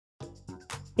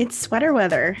It's sweater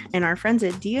weather, and our friends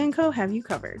at Dia & Co have you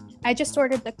covered. I just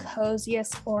ordered the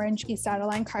coziest orange East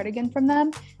Adeline cardigan from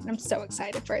them, and I'm so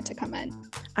excited for it to come in.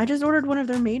 I just ordered one of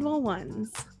their Madewell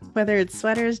ones. Whether it's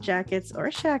sweaters, jackets,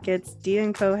 or shackets,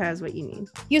 Dia & Co has what you need.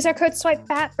 Use our code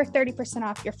SWIPEFAT for 30%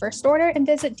 off your first order and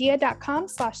visit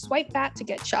dia.com/swipefat to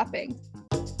get shopping.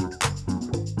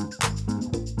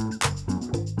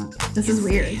 This is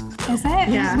weird. Is it?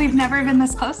 Yeah. We've never been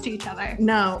this close to each other.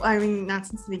 No, I mean, not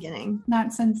since the beginning.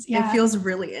 Not since, yeah. It feels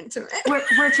really intimate. We're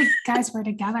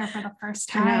together for the first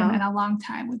time in a long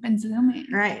time. We've been Zooming.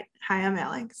 Right. Hi, I'm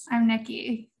Alex. I'm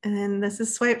Nikki. And then this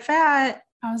is Swipe Fat.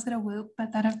 I was going to whoop,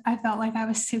 but then I felt like I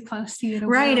was too close to you to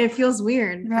Right. whoop. It feels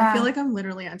weird. Yeah. I feel like I'm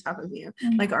literally on top of you.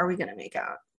 Mm. Like, are we going to make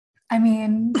out? I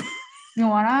mean, you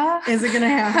wanna? Is it going to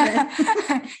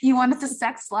happen? You wanted to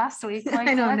sex last week. Like,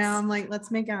 I don't know. I'm like,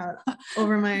 let's make out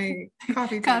over my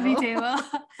coffee table.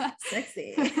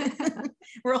 Sexy.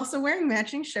 We're also wearing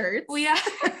matching shirts. We are.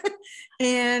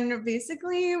 And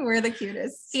basically, we're the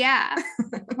cutest. Yeah.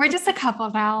 We're just a couple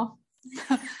now.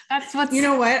 That's what's. You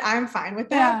know what? I'm fine with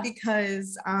that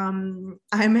because I'm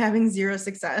having zero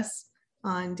success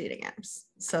on dating apps.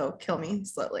 So kill me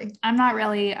slowly. I'm not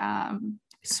really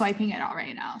swiping it all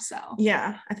right now. So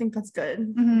yeah, I think that's good.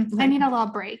 Mm-hmm. I need a little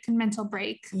break, a mental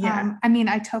break. Yeah. I mean,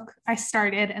 I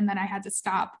started and then I had to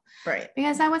stop. Right.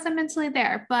 Because I wasn't mentally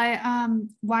there. But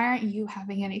why aren't you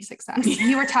having any success?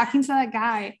 You were talking to that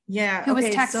guy. Yeah. Who was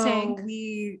texting. So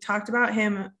we talked about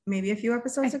him maybe a few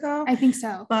episodes ago. I think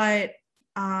so. But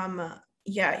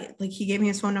yeah, like he gave me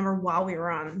his phone number while we were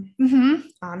on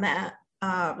that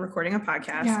recording a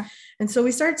podcast. Yeah. And so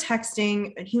we started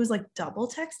texting and he was like double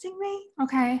texting me.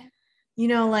 Okay. You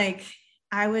know, like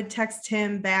I would text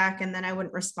him back and then I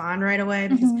wouldn't respond right away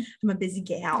because I'm a busy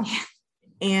gal. Yeah.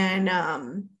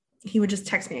 And he would just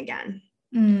text me again.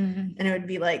 And it would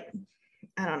be like,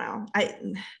 I don't know.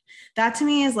 That to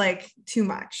me is like too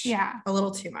much. Yeah. A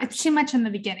little too much. It's too much in the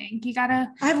beginning. We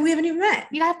haven't even met.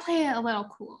 You gotta play it a little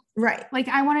cool. Right. Like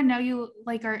I want to know you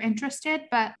like are interested,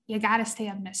 but you gotta stay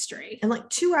a mystery. And like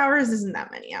 2 hours isn't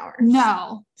that many hours.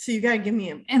 No. So you gotta give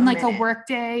me a like minute. A work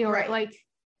day or like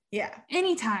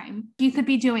anytime you could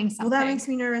be doing something. Well, that makes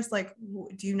me nervous. Like,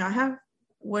 do you not have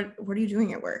what are you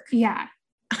doing at work? Yeah.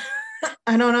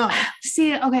 I don't know.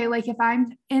 See, okay, like if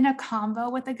I'm in a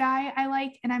convo with a guy I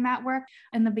like and I'm at work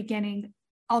in the beginning,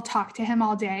 I'll talk to him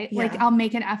all day. Yeah. Like I'll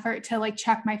make an effort to like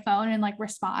check my phone and like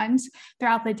respond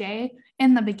throughout the day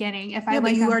in the beginning. If I like,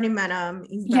 but you already met him.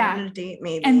 You've been on a date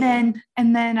maybe. And then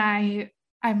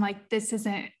I'm like,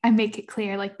 I make it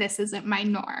clear like this isn't my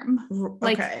norm.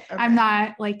 Like I'm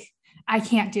not like, I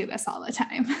can't do this all the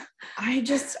time. I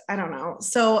don't know.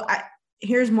 So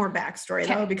here's more backstory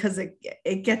though, because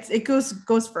it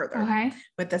goes further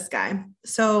with this guy.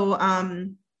 So,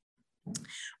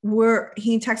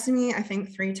 he texted me, I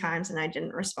think 3 times and I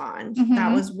didn't respond.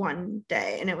 That was one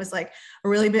day. And it was like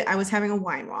I was having a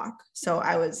wine walk. So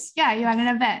you had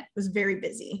an event. Was very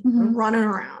busy running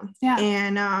around. Yeah.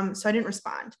 And, so I didn't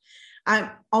respond.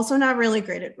 I'm also not really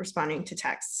great at responding to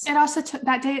texts. It also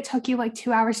that day it took you like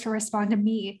 2 hours to respond to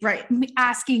me. Right.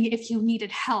 Asking if you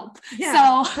needed help.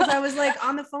 Yeah. So because I was like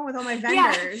on the phone with all my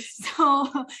vendors. Yeah.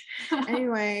 So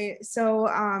anyway,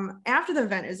 after the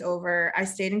event is over, I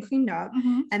stayed and cleaned up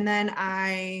and then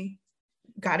I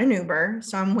got an Uber.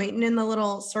 So I'm waiting in the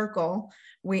little circle,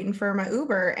 waiting for my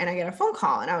Uber and I get a phone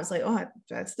call and I was like, oh,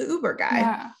 that's the Uber guy.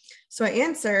 Yeah. So I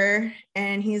answer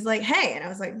and he's like, hey, and I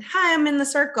was like, hi, I'm in the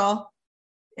circle.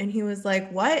 And he was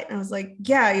like, what? And I was like,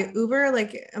 yeah, Uber,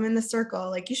 like I'm in the circle.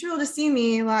 Like you should be able to see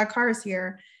me. A lot of cars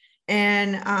here.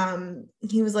 And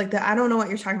he was like, I don't know what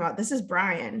you're talking about. This is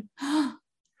Brian.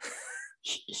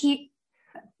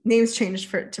 Names changed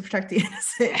to protect the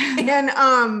innocent.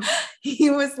 And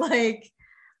he was like,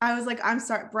 I was like, I'm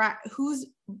sorry, who's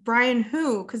Brian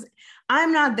who? Because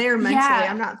I'm not there mentally. Yeah.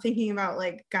 I'm not thinking about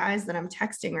like guys that I'm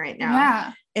texting right now.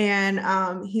 Yeah.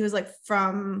 And he was like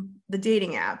from the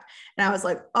dating app. And I was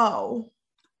like, oh.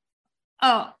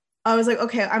 I was like,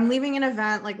 okay, I'm leaving an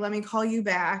event. Like, let me call you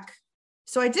back.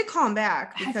 So I did call him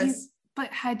back because.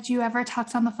 But had you ever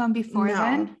talked on the phone before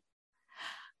then?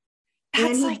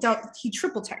 And he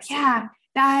triple texted. Yeah.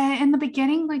 That in the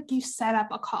beginning, like you set up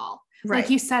a call. Right.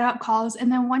 Like you set up calls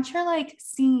and then once you're like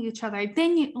seeing each other,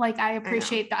 then you like, I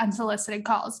appreciate the unsolicited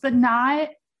calls, but not.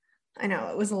 I know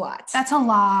it was a lot. That's a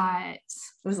lot. It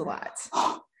was a lot.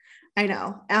 I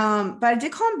know. But I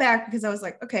did call him back because I was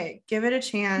like, okay, give it a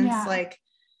chance. Yeah. Like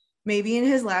maybe in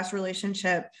his last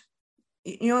relationship,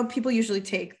 people usually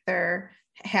take their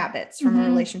habits from a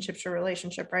relationship to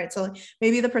relationship. Right. So like,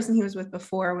 maybe the person he was with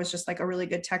before was just like a really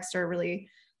good texter, really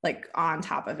like on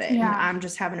top of it, and I'm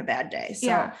just having a bad day.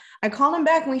 So I called him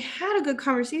back and we had a good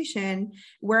conversation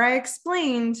where I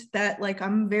explained that like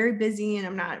I'm very busy and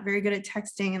I'm not very good at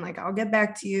texting, and like I'll get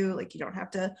back to you, like you don't have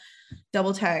to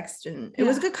double text, and it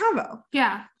was a good combo.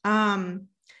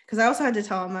 Because I also had to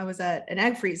tell him I was at an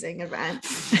egg freezing event.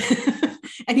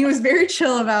 And he was very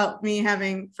chill about me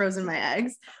having frozen my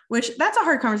eggs, which that's a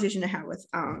hard conversation to have with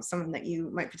someone that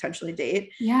you might potentially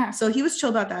date. So he was chill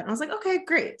about that. And I was like, okay,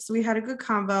 great. So we had a good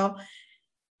convo.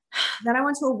 Then I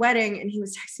went to a wedding and he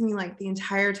was texting me like the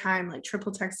entire time, like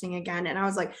triple texting again. And I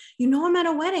was like, I'm at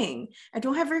a wedding. I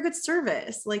don't have very good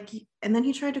service. Like, and then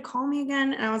he tried to call me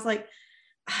again. And I was like,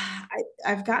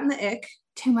 I've gotten the ick.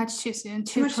 Too much too soon.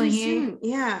 Too much too soon.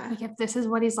 Yeah. Like if this is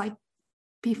what he's like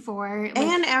before, like,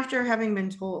 and after having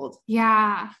been told,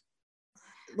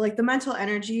 like the mental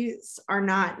energies are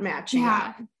not matching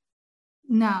up.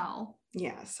 No.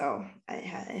 So it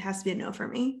has to be a no for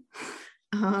me.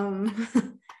 But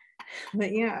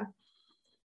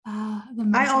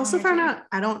I also found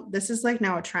out this is like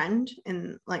now a trend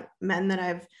in like men that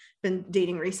I've been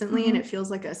dating recently, and it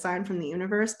feels like a sign from the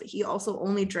universe, but he also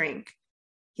only drank.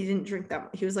 He didn't drink that.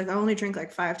 He was like, I only drink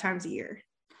like 5 times a year.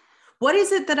 What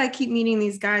is it that I keep meeting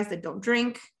these guys that don't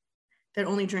drink, that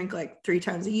only drink like 3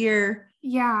 times a year?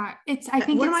 I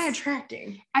think what am I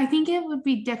attracting? I think it would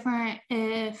be different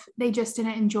if they just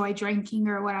didn't enjoy drinking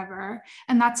or whatever,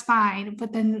 and that's fine.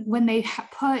 But then when they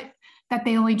put that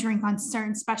they only drink on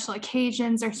certain special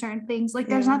occasions or certain things, like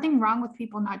there's nothing wrong with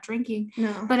people not drinking.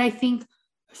 No. But I think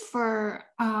for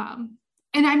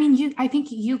and I mean, I think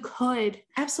you could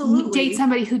absolutely date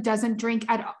somebody who doesn't drink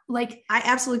at all. Like I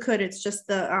absolutely could. It's just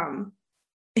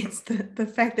it's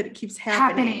the fact that it keeps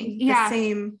happening. The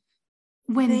same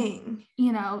thing.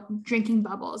 Drinking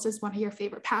bubbles is one of your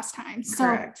favorite pastimes.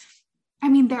 Correct. So, I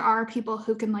mean, there are people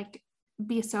who can like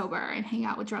be sober and hang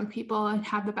out with drunk people and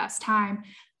have the best time.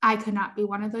 I could not be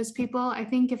one of those people. I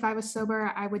think if I was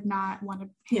sober, I would not want to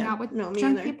hang out with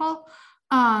drunk people.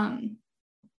 But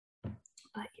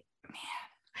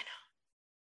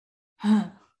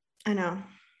man, I know.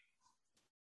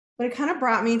 But it kind of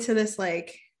brought me to this,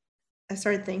 like, I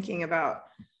started thinking about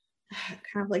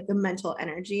kind of like the mental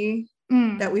energy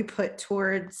that we put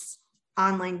towards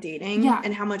online dating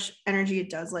and how much energy it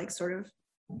does like sort of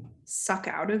suck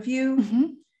out of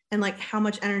you, and like how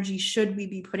much energy should we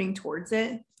be putting towards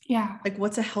it? Like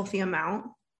what's a healthy amount?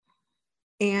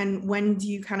 And when do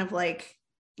you kind of like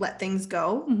let things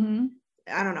go?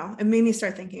 I don't know. It made me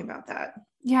start thinking about that.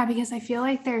 Yeah, because I feel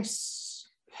like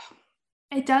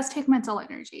it does take mental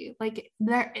energy. Like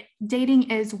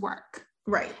dating is work.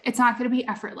 Right. It's not going to be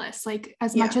effortless. Like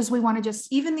as much as we want to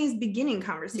just. Even these beginning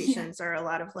conversations are a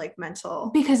lot of like mental.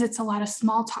 Because it's a lot of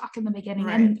small talk in the beginning.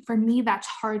 Right. And for me, that's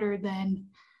harder than,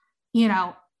 in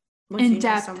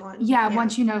depth.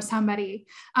 Once you know somebody.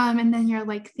 And then you're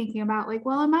like thinking about like,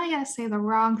 well, am I going to say the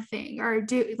wrong thing or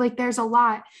do like, there's a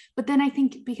lot, but then I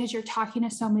think because you're talking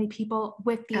to so many people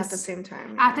with these at the same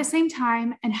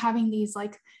time and having these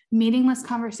like meaningless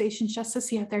conversations just to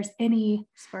see if there's any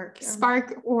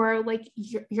spark or like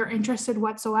you're interested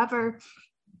whatsoever.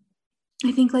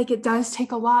 I think like it does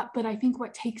take a lot, but I think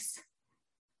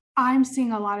I'm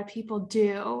seeing a lot of people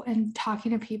do and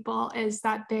talking to people is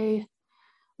that they're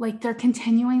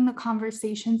continuing the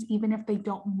conversations even if they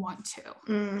don't want to,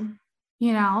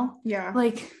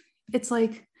 like it's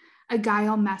like a guy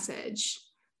will message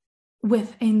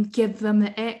and give them the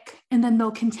ick, and then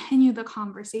they'll continue the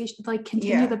conversation, like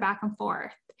continue the back and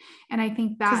forth. And I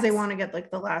think that's because they want to get like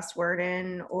the last word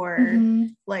in, or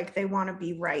like they want to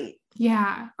be right.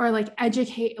 Or like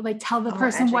educate, like tell the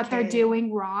person what they're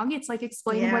doing wrong. It's like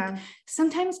explaining what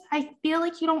sometimes I feel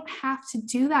like you don't have to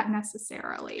do that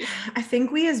necessarily. I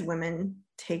think we as women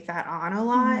take that on a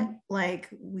lot. Like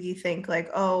we think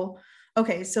like, oh,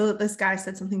 okay, so this guy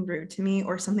said something rude to me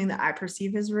or something that I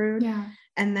perceive as rude.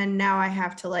 And then now I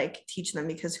have to like teach them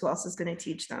because who else is going to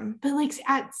teach them? But like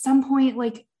at some point,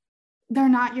 like they're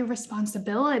not your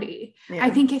responsibility. I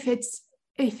think if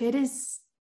it is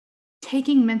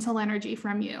taking mental energy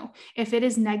from you, if it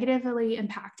is negatively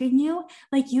impacting you,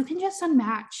 like you can just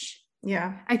unmatch.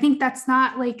 I think that's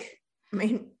not like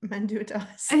men do it to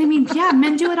us. I mean,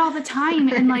 men do it all the time.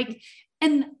 And like,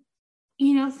 and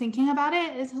thinking about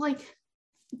it is like,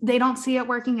 they don't see it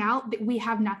working out. We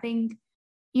have nothing,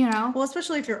 well,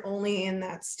 especially if you're only in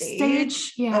that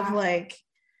stage of like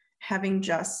having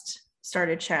just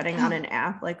started chatting on an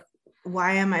app, like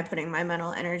why am I putting my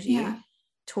mental energy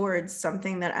towards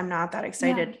something that I'm not that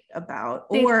excited about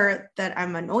or that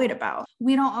I'm annoyed about?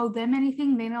 We don't owe them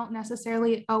anything. They don't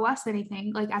necessarily owe us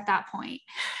anything. Like at that point,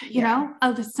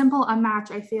 a simple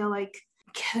unmatch, I feel like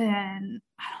can,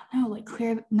 I don't know, like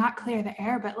not clear the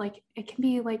air, but like it can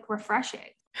be like refreshing.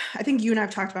 I think you and I've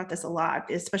talked about this a lot,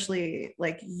 especially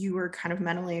like you were kind of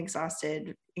mentally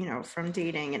exhausted, you know, from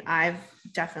dating, and I've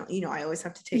definitely, you know, I always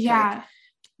have to take like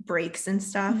breaks and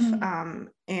stuff.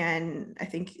 And I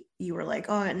think you were like,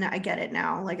 oh, and I get it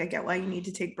now. Like, I get why you need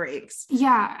to take breaks.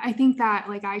 Yeah. I think that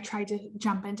like I tried to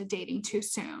jump into dating too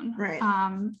soon. Right.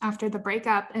 After the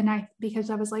breakup, and because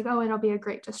I was like, oh, it'll be a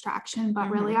great distraction,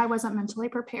 but really I wasn't mentally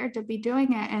prepared to be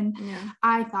doing it. And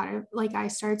I thought I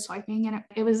started swiping, and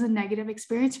it was a negative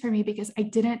experience for me because I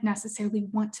didn't necessarily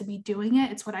want to be doing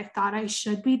it. It's what I thought I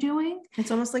should be doing. It's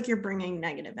almost like you're bringing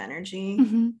negative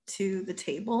energy to the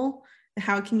table.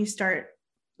 How can you start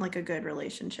like a good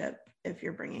relationship if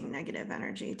you're bringing negative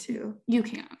energy to? You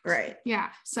can't. Right.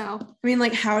 Yeah. So, I mean,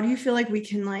 like, how do you feel like we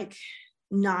can like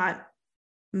not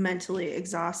mentally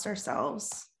exhaust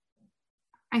ourselves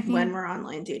when we're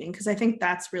online dating? Because I think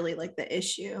that's really like the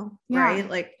issue, right?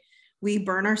 Like, we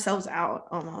burn ourselves out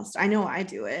almost. I know I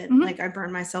do it. Like, I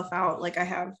burn myself out. Like,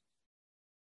 I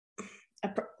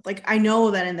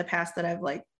know that in the past that I've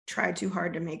like tried too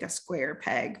hard to make a square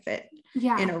peg fit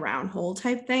in a round hole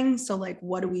type thing. So like,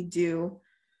 what do we do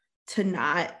to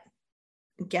not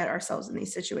get ourselves in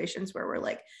these situations where we're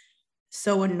like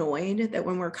so annoyed that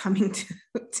when we're coming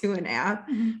to an app,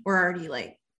 we're already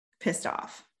like pissed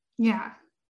off? Yeah.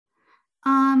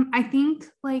 I think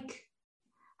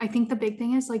the big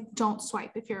thing is like, don't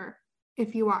swipe if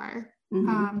you are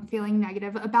feeling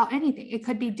negative about anything. It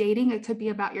could be dating. It could be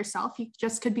about yourself. You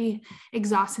just could be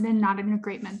exhausted and not in a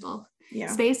great mental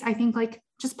space. I think like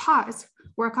just pause,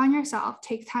 work on yourself,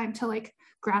 take time to like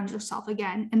ground yourself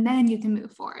again, and then you can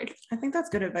move forward. I think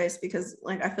that's good advice, because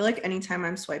like, I feel like anytime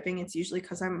I'm swiping, it's usually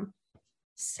because I'm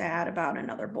sad about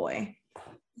another boy.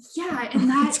 Yeah. And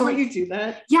that's don't you do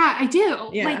that? Yeah, I do.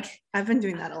 Yeah. Like, I've been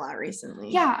doing that a lot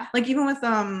recently. Yeah. Like, even with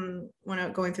when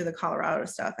I'm going through the Colorado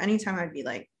stuff, anytime I'd be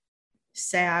like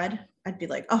sad, I'd be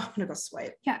like, oh, I'm gonna go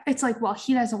swipe. Yeah. It's like, well,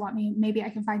 he doesn't want me, maybe I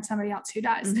can find somebody else who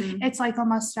does. It's like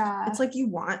almost it's like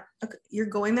you're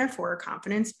going there for a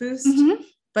confidence boost,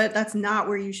 but that's not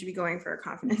where you should be going for a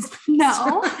confidence boost.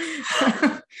 No.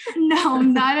 No,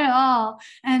 not at all.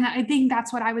 And I think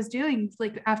that's what I was doing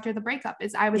like after the breakup,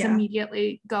 is I was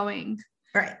immediately going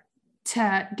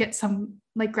to get some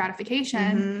like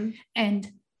gratification,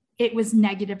 and it was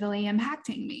negatively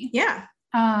impacting me. Yeah.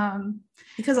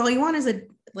 Because all you want is a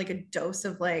dose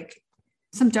of like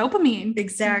some dopamine.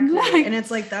 Exactly. And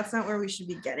it's like, that's not where we should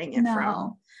be getting it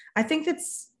from. I think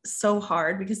it's so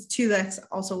hard because too, that's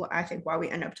also I think why we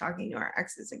end up talking to our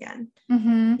exes again,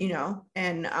 you know,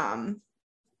 and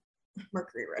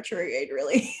Mercury retrograde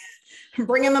really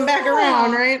bringing them back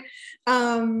around, right?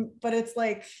 But it's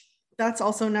like, that's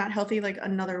also not healthy. Like,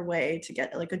 another way to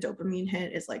get like a dopamine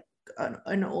hit is like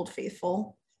an old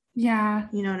faithful. Yeah.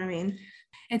 You know what I mean?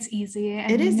 It's easy,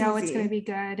 and you know it's going to be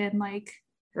good, and like,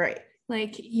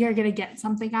 like you're going to get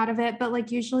something out of it, but like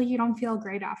usually you don't feel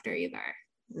great after either.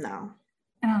 No.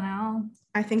 I don't know.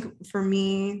 I think for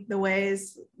me, the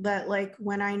ways that like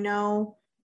when I know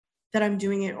that I'm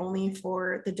doing it only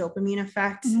for the dopamine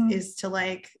effect is to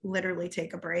like literally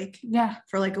take a break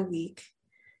for like a week,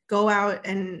 go out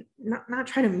and not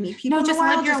try to meet people. No, just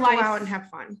live your life. Go out and have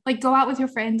fun. Like, go out with your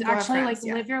friends,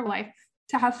 live your life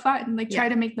to have fun, like try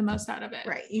to make the most out of it.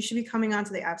 Right. You should be coming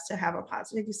onto the apps to have a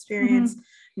positive experience,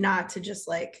 not to just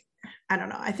like, I don't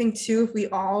know. I think too,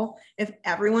 if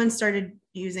everyone started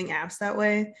using apps that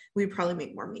way, we'd probably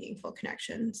make more meaningful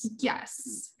connections.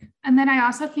 Yes. And then I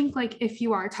also think like, if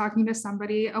you are talking to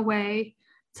somebody, a way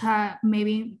to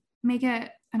maybe make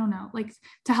it, I don't know, like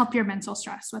to help your mental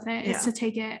stress with it is to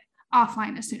take it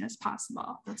offline as soon as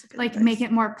possible. That's a good like advice. Make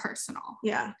it more personal.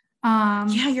 Yeah.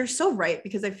 Yeah, you're so right,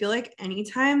 because I feel like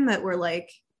anytime that we're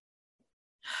like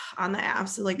on the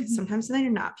apps, like sometimes they're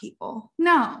not people.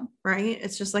 No. Right?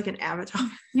 It's just like an avatar.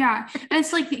 Yeah. And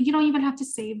it's like, you don't even have to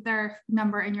save their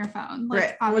number in your phone.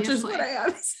 Like, obviously. Which is what I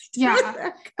obviously do.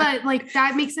 Yeah. But like,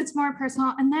 that makes it more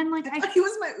personal. And then like, he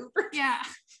was my Uber. Yeah.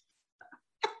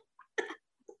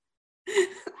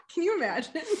 Can you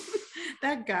imagine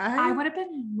that guy? I would have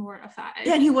been mortified.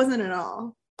 Yeah, and he wasn't at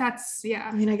all.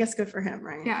 I mean, I guess good for him,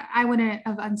 right? Yeah, I wouldn't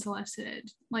have unsolicited,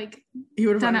 like, you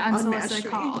would have done an unsolicited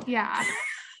call. Yeah.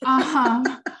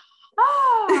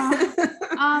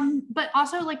 But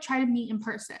also like try to meet in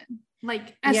person.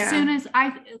 Like as soon as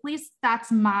at least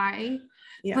that's my,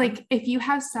 like, if you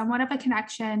have somewhat of a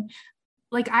connection,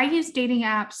 like I use dating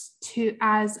apps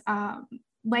as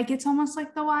like, it's almost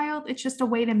like the wild. It's just a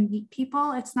way to meet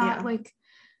people. It's not like,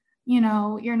 you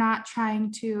know, you're not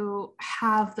trying to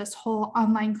have this whole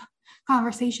online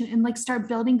conversation and like start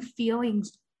building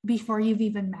feelings before you've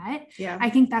even met. Yeah. I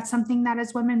think that's something that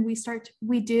as women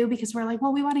we do because we're like,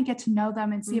 well, we want to get to know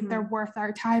them and see if they're worth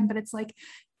our time. But it's like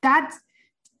that's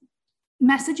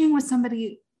messaging with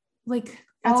somebody like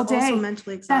that's all day. Also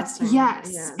mentally exhausting. That's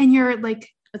yes. Yeah. And you're like,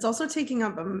 it's also taking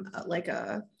up like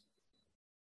a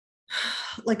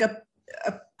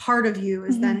part of you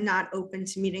is then not open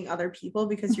to meeting other people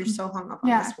because you're so hung up on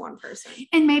this one person.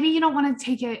 And maybe you don't want to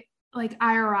take it like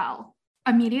IRL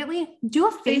immediately. Do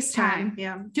a FaceTime.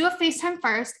 Yeah. Do a FaceTime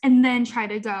first and then try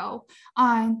to go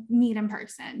on meet in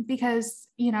person because,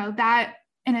 you know, that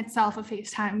in itself, a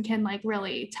FaceTime can like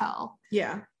really tell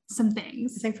some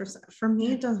things. I think for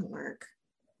me, it doesn't work.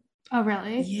 Oh,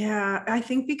 really? Yeah. I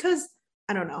think because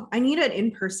I don't know. I need an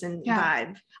in-person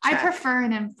vibe. I prefer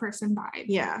an in-person vibe.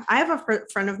 Yeah. I have a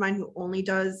friend of mine who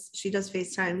does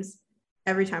FaceTimes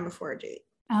every time before a date.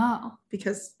 Oh.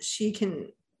 Because she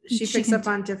picks up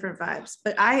on different vibes,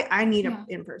 but I need an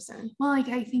in-person. Well, like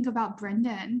I think about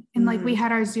Brendan and like we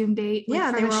had our Zoom date for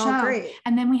they the were show. All great.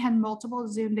 And then we had multiple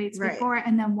Zoom dates before.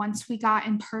 And then once we got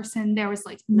in person, there was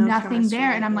like nothing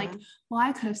there. And I'm like, well,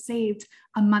 I could have saved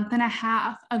a month and a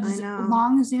half of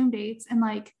long Zoom dates. And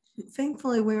like,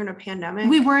 thankfully we were in a pandemic.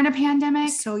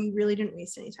 So you really didn't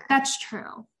waste any time. That's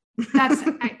true.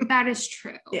 That is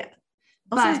true. Yeah.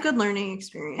 Also, it was a good learning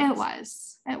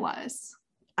experience. It was.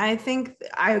 I think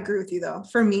I agree with you though.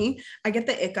 For me, I get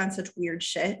the ick on such weird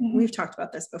shit. We've talked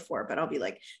about this before, but I'll be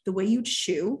like, the way you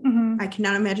chew, I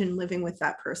cannot imagine living with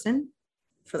that person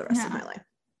for the rest of my life.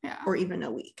 Yeah. Or even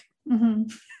a week.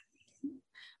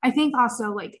 I think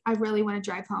also like, I really want to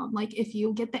drive home. Like if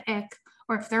you get the ick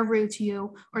or if they're rude to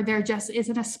you or there just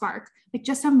isn't a spark, like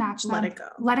just unmatch them.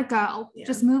 Let it go. Yeah.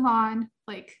 Just move on.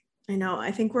 Like, I know.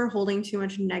 I think we're holding too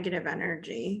much negative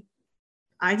energy.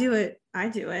 I do it.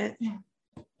 Yeah.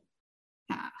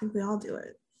 I think we all do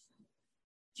it.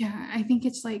 Yeah, I think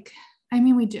it's like, I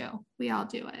mean, we all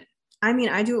do it. I mean,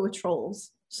 I do it with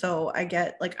trolls. So I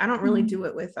get like, I don't really do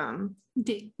it with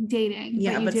dating.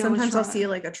 Yeah, but sometimes I'll see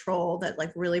like a troll that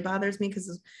like really bothers me because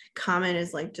his comment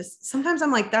is like just sometimes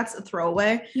I'm like, that's a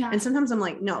throwaway. Yeah. And sometimes I'm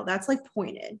like, no, that's like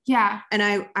pointed. Yeah. And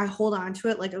I hold on to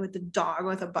it like with the dog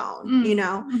with a bone, you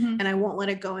know, and I won't let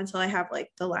it go until I have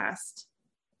like the last.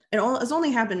 It's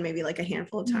only happened maybe like a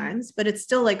handful of times, but it's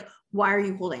still like, why are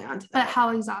you holding on to that? But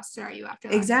how exhausted are you after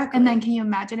that? Exactly. And then can you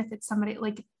imagine if it's somebody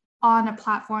like on a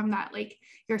platform that like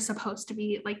you're supposed to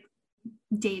be like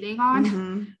dating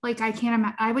on? Like I can't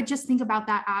imagine. I would just think about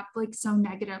that app like so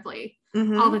negatively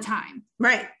all the time.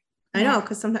 Right. I know,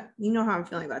 because sometimes you know how I'm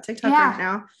feeling about TikTok right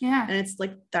now. Yeah. And it's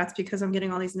like that's because I'm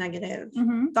getting all these negative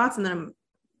thoughts and then I'm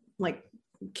like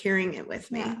carrying it with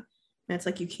me. Yeah. And it's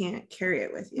like you can't carry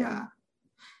it with you. Yeah.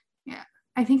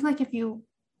 I think like if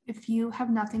you have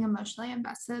nothing emotionally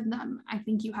invested in them, I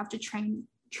think you have to train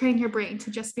your brain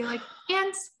to just be like,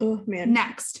 and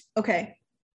next. Okay.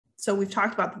 So we've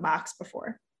talked about the box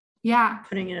before. Yeah.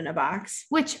 Putting it in a box.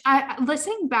 Which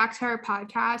listening back to our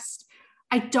podcast,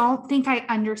 I don't think I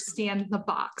understand the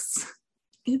box.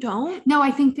 You don't? No,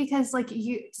 I think because like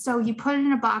you put it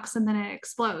in a box and then it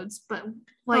explodes, but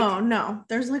like. Oh no,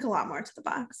 there's like a lot more to the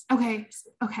box. Okay.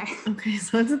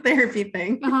 So it's a therapy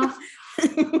thing.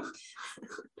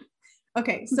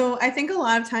 Okay. So I think a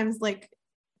lot of times, like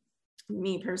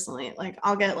me personally, like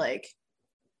I'll get like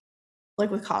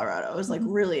with Colorado, I was like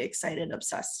really excited,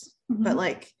 obsessed, but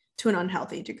like to an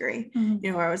unhealthy degree, you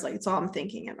know, where I was like, it's all I'm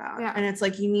thinking about. Yeah. And it's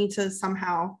like, you need to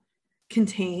somehow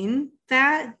contain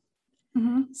that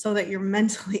so that you're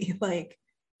mentally like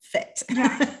fit.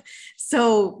 Yeah.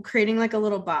 So creating like a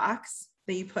little box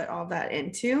that you put all that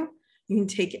into, you can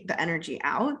take the energy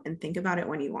out and think about it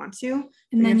when you want to,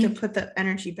 and then you have to put the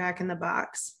energy back in the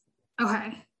box.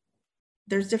 Okay.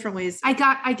 There's different ways. I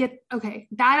get, okay.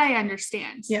 That I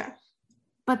understand. Yeah.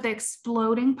 But the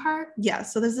exploding part? Yeah.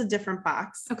 So there's a different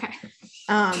box. Okay.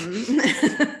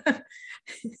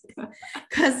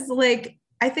 Cause like,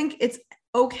 I think it's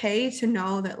okay to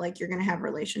know that like, you're going to have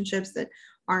relationships that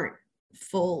aren't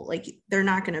full, like they're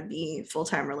not going to be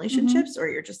full-time relationships, or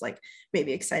you're just like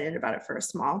maybe excited about it for a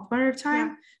small point of time.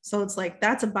 Yeah. So it's like,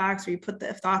 that's a box where you put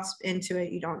the thoughts into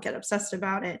it. You don't get obsessed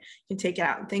about it. You can take it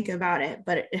out and think about it,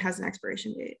 but it has an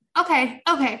expiration date. Okay.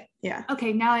 Yeah.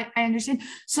 Okay. Now I understand.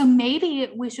 So maybe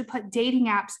we should put dating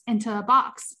apps into a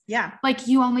box. Yeah. Like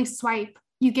you only swipe,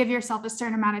 you give yourself a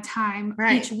certain amount of time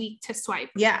each week to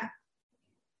swipe. Yeah.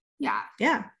 Yeah.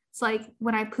 Yeah. It's like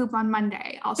when I poop on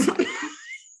Monday, I'll swipe.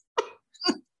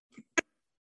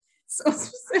 So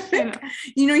specific.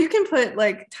 You know, you can put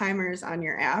like timers on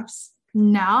your apps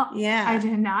No. Yeah. I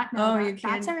did not know that. You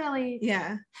can. That's a really...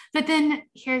 Yeah. But then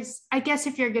I guess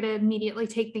if you're going to immediately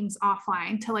take things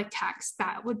offline to like text,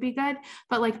 that would be good.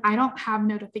 But like, I don't have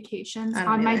notifications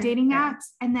on my dating apps.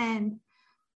 And then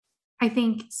I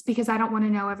think it's because I don't want to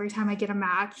know every time I get a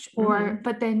match or,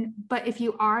 but if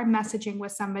you are messaging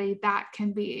with somebody, that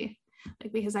can be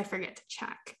like, because I forget to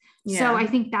check. Yeah. So I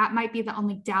think that might be the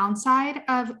only downside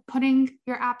of putting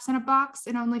your apps in a box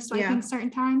and only swiping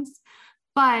certain times.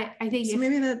 But I think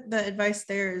maybe the advice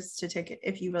there is to take it,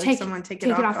 if you like someone, take it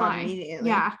offline immediately.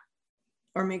 Yeah.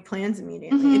 Or make plans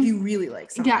immediately if you really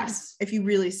like someone. Yes. If you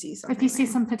really see something. If you see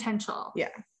some potential. Yeah.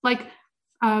 Like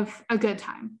of a good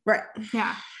time. Right.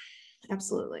 Yeah.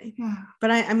 Absolutely. Yeah.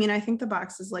 But I mean, I think the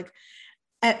box is like,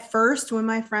 at first, when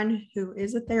my friend who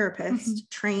is a therapist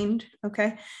trained,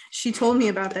 she told me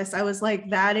about this, I was like,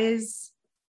 that is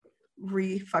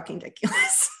fucking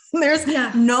ridiculous. There's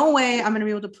no way I'm going to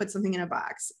be able to put something in a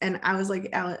box. And I was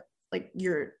like,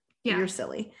 you're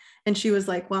silly. And she was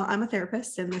like, well, I'm a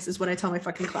therapist and this is what I tell my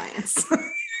fucking clients.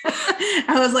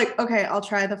 I was like, okay, I'll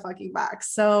try the fucking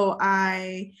box. So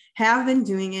I have been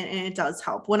doing it and it does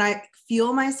help. When I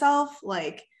feel myself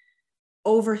like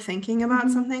overthinking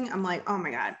about something, I'm like, oh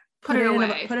my God, put it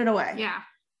away. Yeah.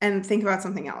 And think about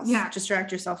something else. Yeah.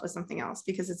 Distract yourself with something else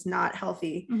because it's not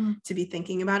healthy to be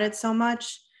thinking about it so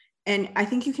much. And I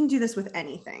think you can do this with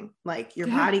anything, like your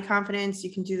body confidence.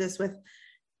 You can do this with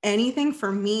anything.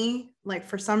 For me, like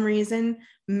for some reason,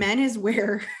 men is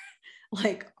where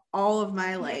like all of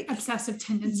my like obsessive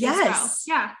tendencies go.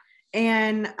 Yeah.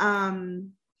 And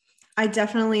I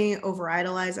definitely over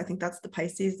idolize. I think that's the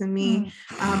Pisces in me.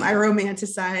 I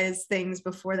romanticize things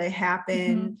before they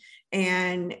happen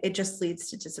and it just leads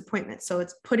to disappointment. So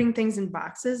it's putting things in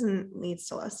boxes and leads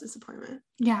to less disappointment.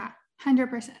 Yeah.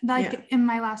 100%. Like in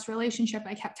my last relationship,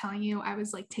 I kept telling you I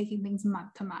was like taking things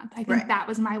month to month. I think that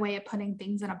was my way of putting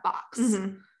things in a box.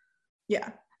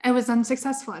 Yeah. It was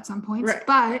unsuccessful at some points,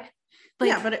 but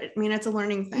like, but I mean, it's a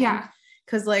learning thing. Yeah.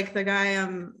 Cause like the guy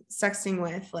I'm sexting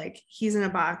with, like he's in a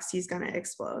box, he's going to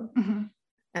explode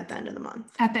at the end of the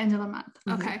month.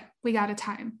 Okay. We got a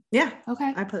time. Yeah.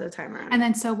 Okay. I put a timer on. And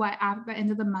then, so what, at the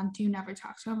end of the month, do you never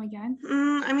talk to him again?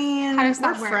 I mean, how does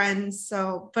that we're work? Friends.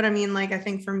 So, but I mean, like, I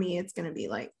think for me, it's going to be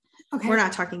like, we're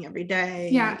not talking every day.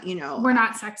 Yeah. You know, we're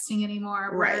not sexting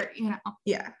anymore. Right.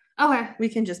 Yeah. Okay. We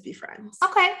can just be friends.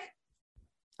 Okay.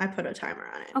 I put a timer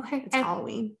on it. Okay. It's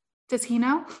Halloween. Does he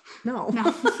know? No.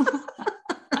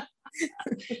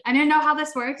 I didn't know how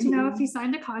this works. You know, if you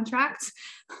signed a contract.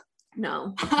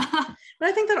 No. But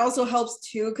I think that also helps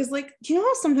too. Cause like, do you know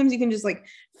how sometimes you can just like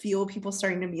feel people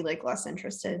starting to be like less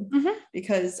interested?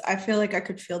 Because I feel like I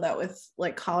could feel that with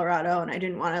like Colorado and I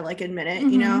didn't want to like admit it,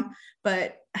 you know,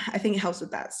 but I think it helps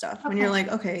with that stuff. When you're like,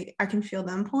 okay, I can feel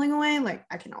them pulling away. Like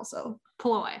I can also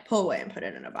pull away and put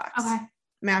it in a box. Okay.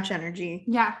 Match energy.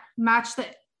 Yeah. Match the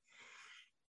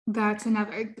that's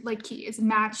another like key is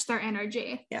match their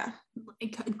energy. Yeah.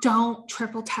 Like, don't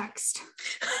triple text.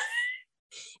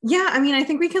 Yeah. I mean, I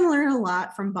think we can learn a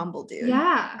lot from Bumble Dude.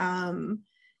 Yeah.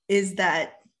 Is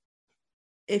that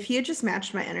if he had just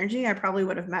matched my energy, I probably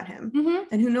would have met him.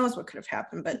 And who knows what could have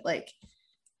happened, but like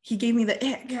he gave me the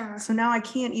ick. Yeah. So now I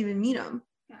can't even meet him.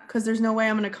 Because there's no way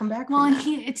I'm going to come back. Well, and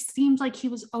it seemed like he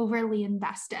was overly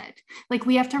invested. Like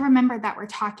we have to remember that we're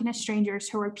talking to strangers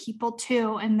who are people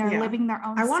too, and they're living their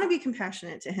own. I want to be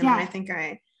compassionate to him, and I think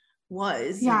I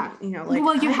was. Yeah, and, you know, like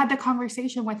well, you had the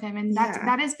conversation with him, and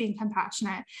that is being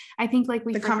compassionate. I think like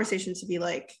the conversation to be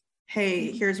like,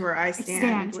 hey, here's where I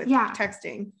stand with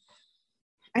texting.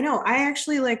 I know. I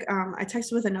actually like I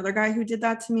texted with another guy who did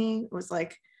that to me. It was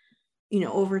like, you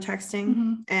know, over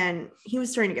texting and he was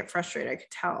starting to get frustrated. I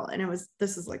could tell. And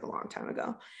this is like a long time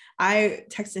ago. I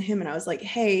texted him and I was like,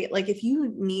 hey, like if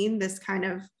you need this kind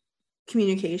of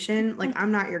communication, like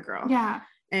I'm not your girl. Yeah.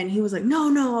 And he was like,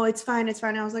 no, it's fine. It's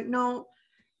fine. I was like, no,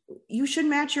 you should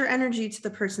match your energy to the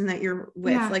person that you're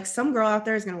with. Yeah. Like some girl out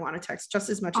there is going to want to text just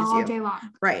as much as you. All day long.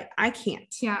 Right. I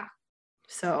can't. Yeah.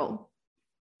 So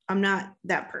I'm not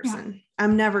that person. Yeah.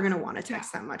 I'm never going to want to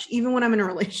text that much. Even when I'm in a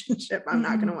relationship, I'm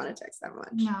not going to want to text that much.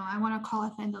 No, I want to call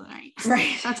at the end of the night.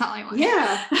 Right. That's all I want.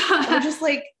 Yeah. Or just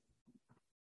like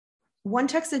one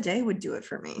text a day would do it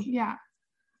for me. Yeah.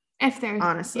 If there's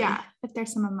honestly. Yeah. If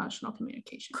there's some emotional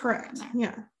communication. Correct.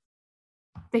 Yeah.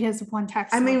 Because one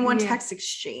text. One text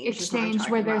exchange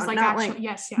where there's about. like not actual, like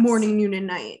yes. morning, noon, and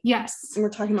night. Yes. And we're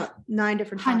talking about 9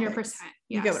 different topics. 100%. Yes.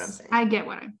 You get what I'm saying? I get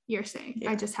what you're saying.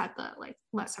 Yeah. I just had the like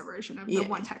lesser version of the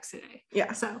one text a day.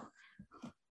 Yeah. So.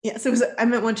 Yeah. So I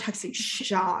meant one text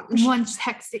exchange. One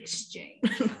text exchange.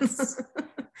 Yes.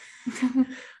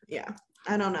 Yeah.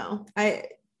 I don't know. I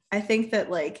think that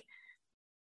like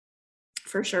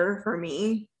for sure for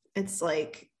me, it's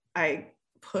like I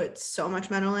put so much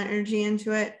mental energy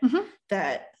into it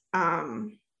that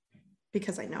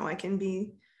because I know I can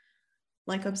be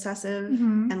like obsessive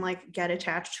and like get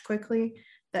attached quickly,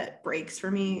 that breaks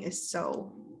for me is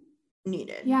so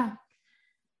needed. Yeah.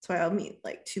 So I'll meet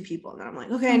like 2 people and then I'm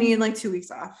like, okay, I need like 2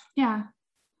 weeks off. Yeah.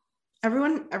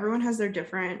 Everyone has their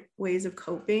different ways of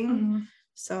coping.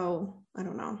 So I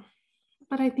don't know.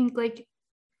 But I think like,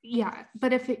 yeah,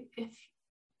 but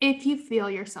if you feel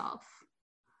yourself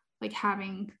like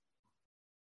having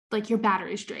like your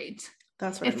battery's drained,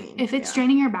 that's what I mean. If it's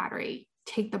draining your battery,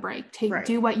 take the break,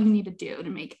 do what you need to do to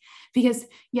make, because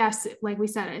yes, like we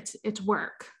said, it's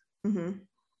work,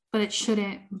 but it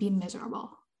shouldn't be miserable.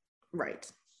 Right.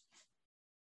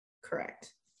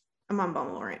 Correct. I'm on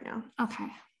Bumble right now. Okay.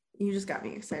 You just got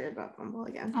me excited about Bumble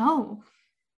again. Oh.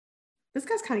 This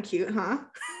guy's kind of cute, huh?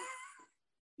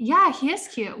 Yeah, he is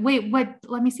cute. Wait, what?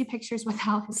 Let me see pictures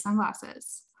without his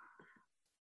sunglasses.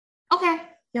 Okay.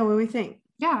 Yeah, what do we think?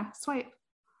 Yeah, swipe.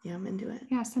 Yeah, I'm into it.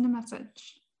 Yeah, send a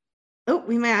message. Oh,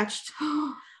 we matched.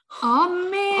 Oh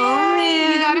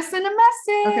man. You gotta send a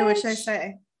message. Okay, what should I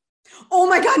say? Oh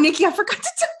my God, Nikki, I forgot to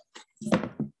tell.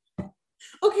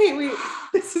 Okay, wait.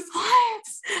 This is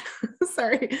what?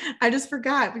 Sorry, I just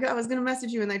forgot because I was gonna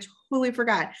message you and I totally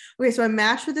forgot. Okay, so I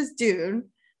matched with this dude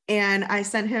and I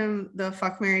sent him the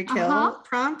fuck, marry, kill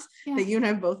prompt that you and I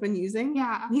have both been using.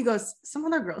 Yeah. And he goes, some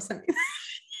other girl sent me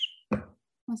that.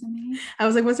 Was it me? I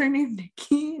was like, what's her name?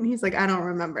 Nikki? And he's like, I don't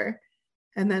remember.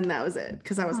 And then that was it.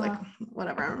 Because I was like,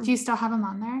 whatever. Do you still have him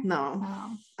on there? No.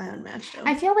 I unmatched him.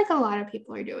 I feel like a lot of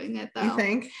people are doing it though. You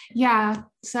think? Yeah.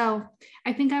 So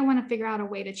I think I want to figure out a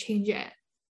way to change it.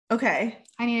 Okay.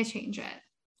 I need to change it.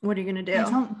 What are you going to do? I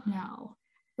don't know.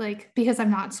 Like, because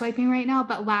I'm not swiping right now,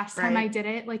 but last time I did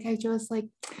it, like, I just like,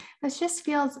 this just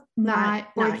feels not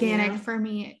organic for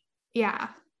me. Yeah.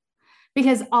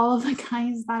 Because all of the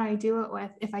guys that I do it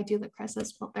with, if I do the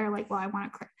Chris's, they're like, well, I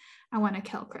want to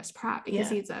kill Chris Pratt because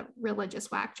he's a religious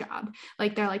whack job.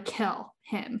 Like, they're like, kill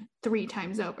him 3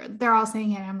 times over. They're all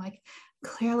saying it. I'm like,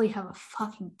 clearly have a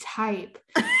fucking type.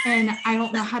 And I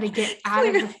don't know how to get out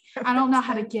of it. I don't know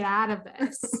how to get out of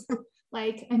this.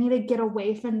 Like, I need to get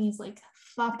away from these like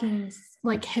fucking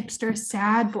like hipster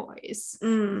sad boys.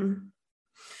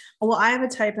 Well, I have a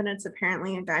type and it's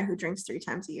apparently a guy who drinks 3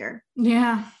 times a year.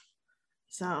 Yeah.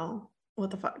 So what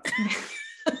the fuck?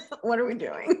 What are we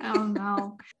doing? I don't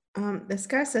know. This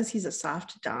guy says he's a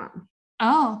soft dom.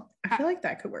 Oh. I feel like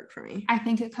that could work for me. I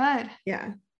think it could.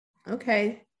 Yeah.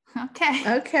 Okay.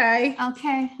 Okay. Okay.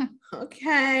 Okay.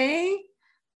 Okay.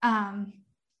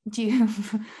 Do you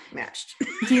matched?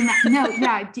 Do you no?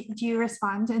 Yeah. Do you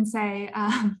respond and say,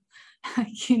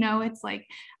 it's like,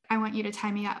 I want you to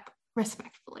tie me up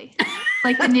respectfully,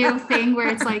 like the new thing where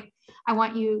it's like, I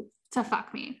want you to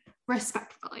fuck me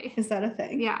respectfully. Is that a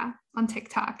thing? Yeah, on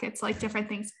TikTok, it's like different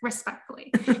things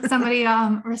respectfully. Somebody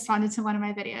responded to one of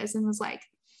my videos and was like,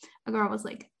 a girl was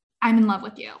like, I'm in love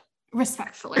with you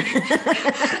respectfully.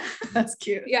 That's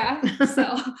cute. Yeah.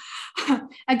 So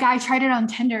a guy tried it on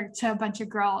Tinder to a bunch of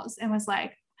girls and was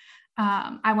like,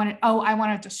 I want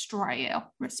to destroy you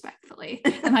respectfully.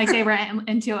 And like they were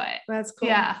into it. That's cool.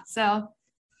 Yeah. So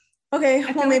okay,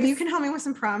 well, maybe you can help me with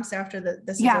some prompts after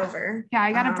this is over. Yeah,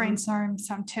 I gotta brainstorm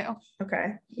some too.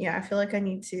 Okay. Yeah, I feel like I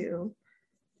need to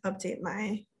update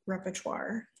my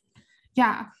repertoire.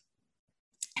 Yeah.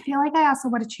 I feel like I also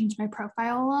want to change my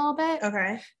profile a little bit.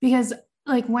 Okay. Because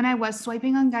like when I was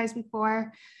swiping on guys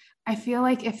before, I feel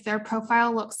like if their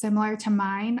profile looks similar to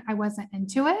mine, I wasn't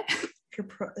into it.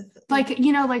 Like,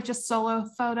 like just solo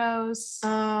photos. You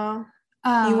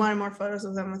wanted more photos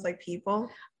of them with like people?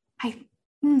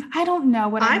 I don't know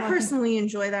what I personally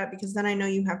enjoy that because then I know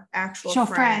you have actual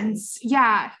friends.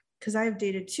 Yeah. Because I've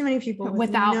dated too many people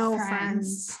without no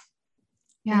friends.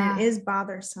 Yeah. And it is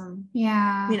bothersome.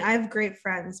 Yeah. I mean, I have great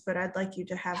friends, but I'd like you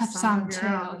to have some of your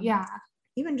own. Yeah.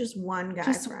 Even just one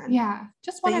guy friend. Yeah.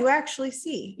 Just one that you actually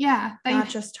see. Yeah. Not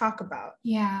just talk about.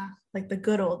 Yeah. Like the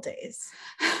good old days.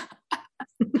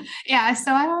 Yeah.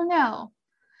 So I don't know.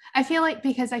 I feel like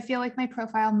my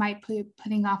profile might be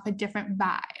putting off a different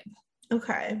vibe.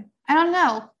 Okay. I don't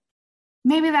know.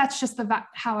 Maybe that's just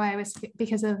how I was,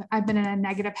 because I've been in a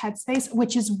negative headspace,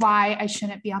 which is why I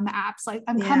shouldn't be on the apps. Like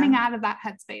I'm coming out of that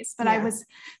headspace, but I was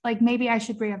like, maybe I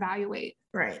should reevaluate.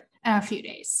 Right. In a few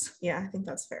days. Yeah, I think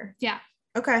that's fair. Yeah.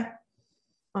 Okay.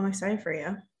 Well, I'm excited for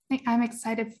you. I'm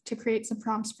excited to create some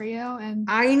prompts for you. And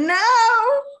I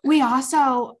know.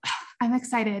 I'm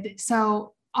excited.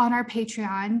 So on our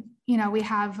Patreon, you know, we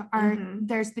have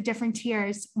there's the different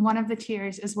tiers. One of the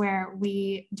tiers is where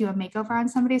we do a makeover on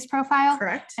somebody's profile.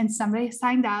 Correct. And somebody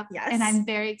signed up. Yes. And I'm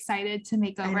very excited to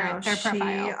make over their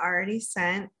profile. She already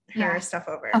sent her stuff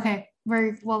over. Okay.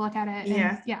 We'll look at it.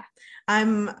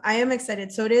 And, I am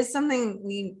excited. So it is something,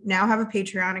 we now have a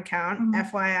Patreon account,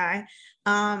 FYI.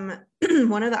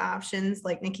 One of the options,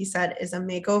 like Nikki said, is a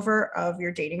makeover of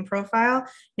your dating profile.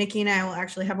 Nikki and I will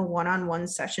actually have a one-on-one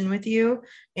session with you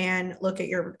and look at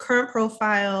your current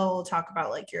profile, talk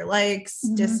about like your likes,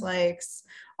 dislikes,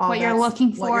 what you're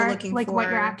looking for, what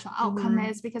your actual outcome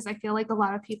is, because I feel like a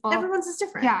lot of people, everyone's is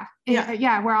different.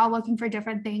 We're all looking for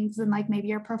different things, and like maybe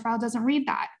your profile doesn't read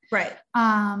that. Right.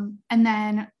 And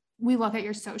then we look at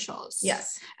your socials.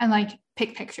 Yes. And like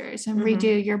pick pictures and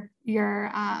redo your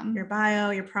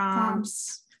bio, your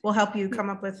prompts. We'll help you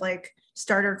come up with like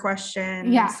starter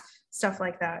questions, stuff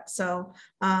like that. So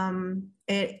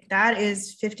that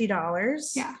is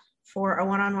 $50 for a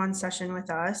one-on-one session with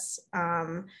us.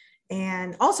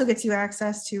 And also gets you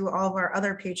access to all of our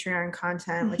other Patreon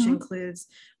content, which includes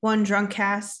one drunk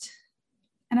cast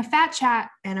and a fat chat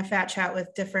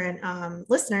with different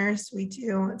listeners. We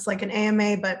do, it's like an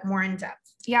AMA, but more in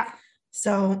depth. Yeah.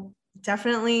 So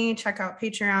definitely check out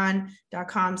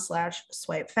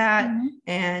patreon.com/swipefat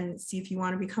and see if you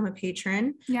want to become a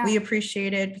patron. Yeah. We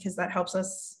appreciate it because that helps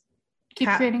us keep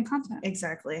creating content.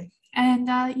 Exactly. And,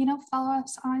 follow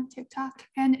us on TikTok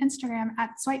and Instagram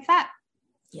at swipefat.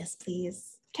 Yes,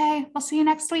 please. Okay. We'll see you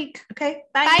next week. Okay.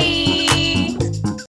 Bye.